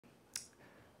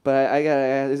But I gotta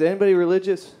ask, is anybody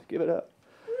religious? Give it up.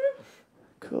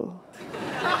 Cool.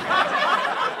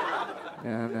 No,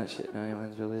 I'm not shitting on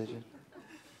anyone's religion.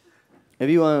 If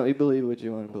you believe what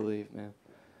you want to believe, man.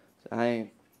 I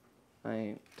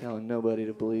ain't telling nobody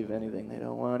to believe anything they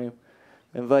don't want to,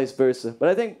 and vice versa. But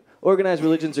I think organized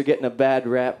religions are getting a bad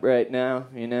rap right now,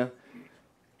 you know?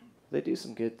 They do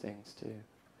some good things, too.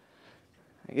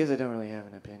 I guess I don't really have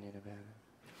an opinion about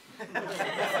it.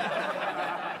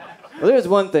 Well, there's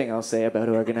one thing I'll say about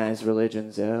organized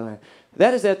religions, though.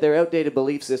 That is that their outdated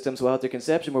belief systems, while at their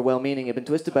conception were well-meaning, have been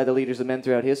twisted by the leaders of men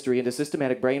throughout history into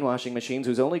systematic brainwashing machines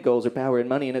whose only goals are power and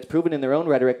money, and it's proven in their own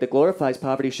rhetoric that glorifies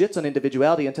poverty, shits on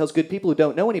individuality, and tells good people who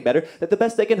don't know any better that the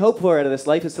best they can hope for out of this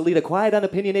life is to lead a quiet,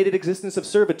 unopinionated existence of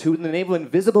servitude in the name of an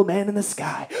invisible man in the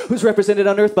sky, who's represented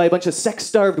on earth by a bunch of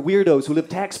sex-starved weirdos who live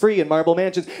tax-free in marble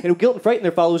mansions and who guilt and frighten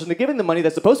their followers into giving them money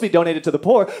that's supposed to be donated to the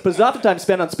poor, but is oftentimes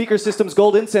spent on speaker systems,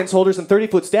 gold incense holders, and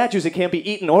 30-foot statues that can't be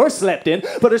eaten or slept in,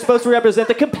 but are supposed to represent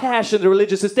the compassion of the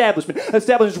religious establishment.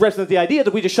 Establishments represent the idea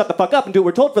that we just shut the fuck up and do what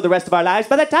we're told for the rest of our lives.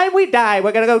 By the time we die,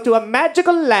 we're gonna go to a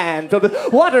magical land filled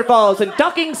with waterfalls and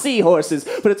talking seahorses.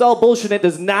 But it's all bullshit. It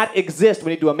does not exist.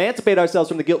 We need to emancipate ourselves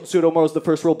from the guilt and pseudo-morals of the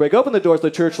first world. Break open the doors of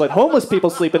the church, let homeless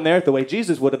people sleep in there the way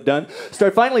Jesus would have done.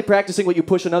 Start finally practicing what you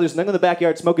push on others, and then go in the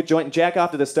backyard, smoke a joint, and jack off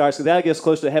to the stars, because that'll get us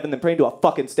closer to heaven than praying to a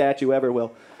fucking statue ever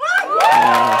will.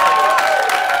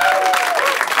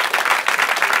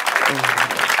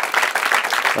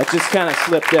 That just kind of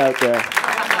slipped out there.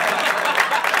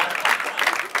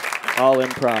 All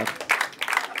improv.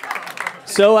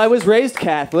 So I was raised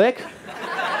Catholic.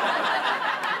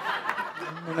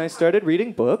 And I started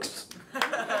reading books.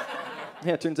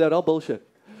 Yeah, it turns out all bullshit.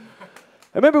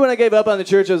 I remember when I gave up on the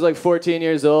church, I was like 14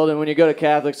 years old, and when you go to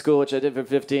Catholic school, which I did for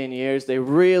 15 years, they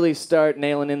really start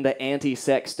nailing in the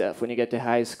anti-sex stuff when you get to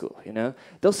high school, you know?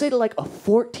 They'll say to like a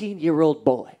 14-year-old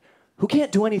boy who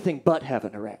can't do anything but have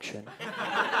an erection,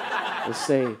 they'll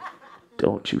say,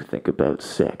 "Don't you think about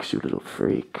sex, you little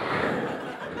freak.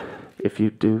 If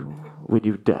you do, when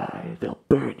you die, they'll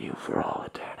burn you for all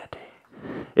eternity.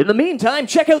 In the meantime,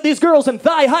 check out these girls in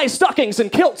thigh-high stockings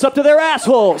and kilts up to their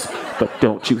assholes. But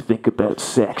don't you think about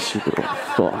sex, you little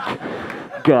fuck.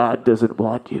 God doesn't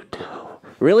want you to."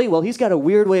 Really? Well, he's got a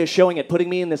weird way of showing it, putting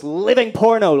me in this living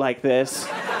porno like this.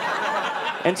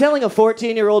 And telling a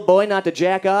 14-year-old boy not to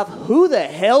jack off? Who the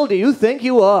hell do you think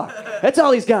you are? That's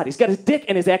all he's got. He's got his dick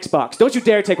and his Xbox. Don't you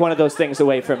dare take one of those things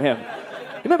away from him.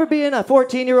 You remember being a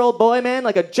 14-year-old boy, man?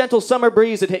 Like a gentle summer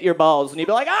breeze that hit your balls, and you'd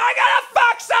be like, "Oh, I gotta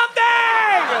fuck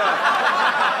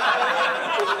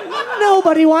something!"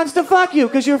 Nobody wants to fuck you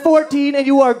because you're 14 and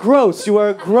you are gross. You are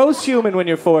a gross human when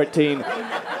you're 14.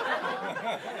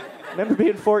 Remember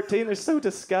being 14? They're so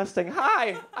disgusting.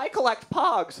 "Hi, I collect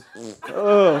pogs."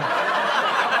 Ugh.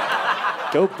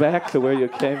 Go back to where you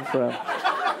came from.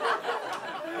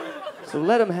 So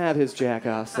let him have his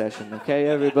jack-off session, okay,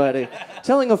 everybody?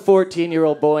 Telling a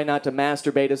 14-year-old boy not to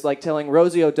masturbate is like telling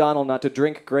Rosie O'Donnell not to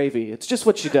drink gravy. It's just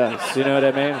what she does, you know what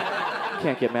I mean?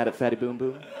 Can't get mad at Fatty Boom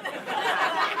Boom.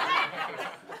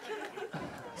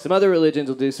 Some other religions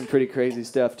will do some pretty crazy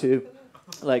stuff, too,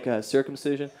 like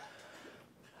circumcision.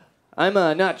 I'm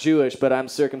not Jewish, but I'm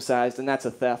circumcised, and that's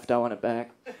a theft. I want it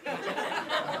back.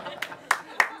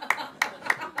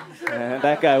 And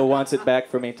that guy wants it back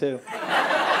for me, too.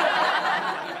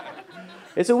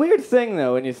 It's a weird thing,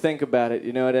 though, when you think about it,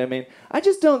 you know what I mean? I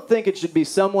just don't think it should be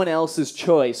someone else's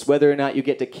choice whether or not you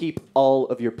get to keep all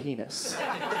of your penis.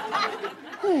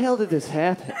 How the hell did this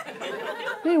happen?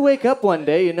 You wake up one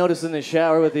day, you notice in the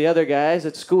shower with the other guys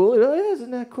at school, you're like, "This is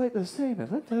not quite the same."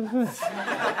 What the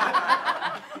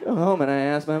fuck? Go home and I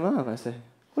ask my mom, I say,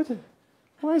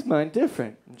 "Why is mine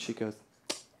different?" And she goes,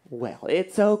 "Well,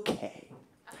 it's okay.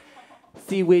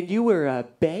 See, when you were a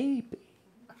baby,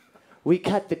 we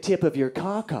cut the tip of your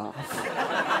cock off.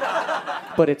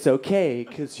 But it's okay,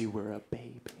 because you were a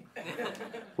baby."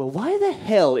 Well, why the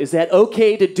hell is that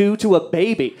okay to do to a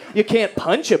baby? You can't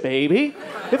punch a baby.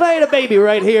 If I had a baby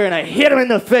right here and I hit him in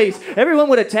the face, everyone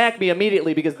would attack me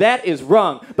immediately because that is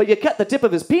wrong. But you cut the tip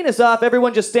of his penis off,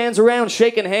 everyone just stands around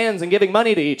shaking hands and giving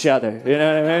money to each other. You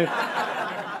know what I mean?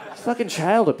 It's fucking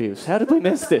child abuse. How did we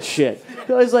miss this shit?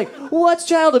 It's like, what's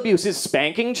child abuse? Is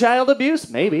spanking child abuse?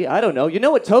 Maybe. I don't know. You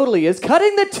know what totally is?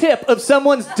 Cutting the tip of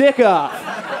someone's dick off.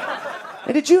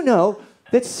 And did you know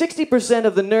that 60%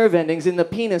 of the nerve endings in the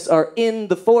penis are in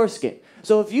the foreskin?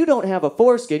 So if you don't have a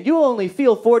foreskin, you only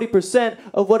feel 40%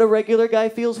 of what a regular guy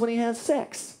feels when he has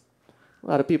sex. A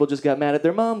lot of people just got mad at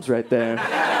their moms right there.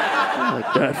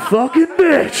 Like, that fucking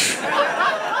bitch!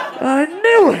 I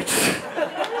knew it!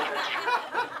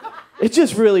 It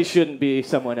just really shouldn't be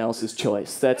someone else's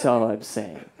choice. That's all I'm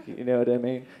saying. You know what I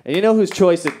mean? And you know whose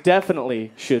choice it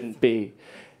definitely shouldn't be?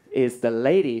 Is the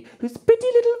lady whose pretty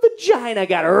little vagina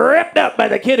got ripped up by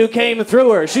the kid who came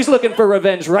through her. She's looking for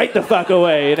revenge right the fuck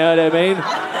away, you know what I mean?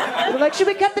 They're like, should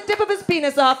we cut the tip of his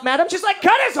penis off, madam? She's like,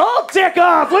 cut his whole dick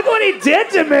off! Look what he did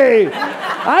to me!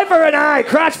 Eye for an eye,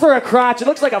 crotch for a crotch. It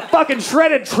looks like a fucking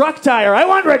shredded truck tire. I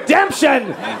want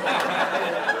redemption!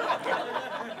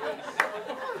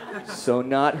 So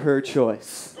not her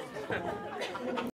choice.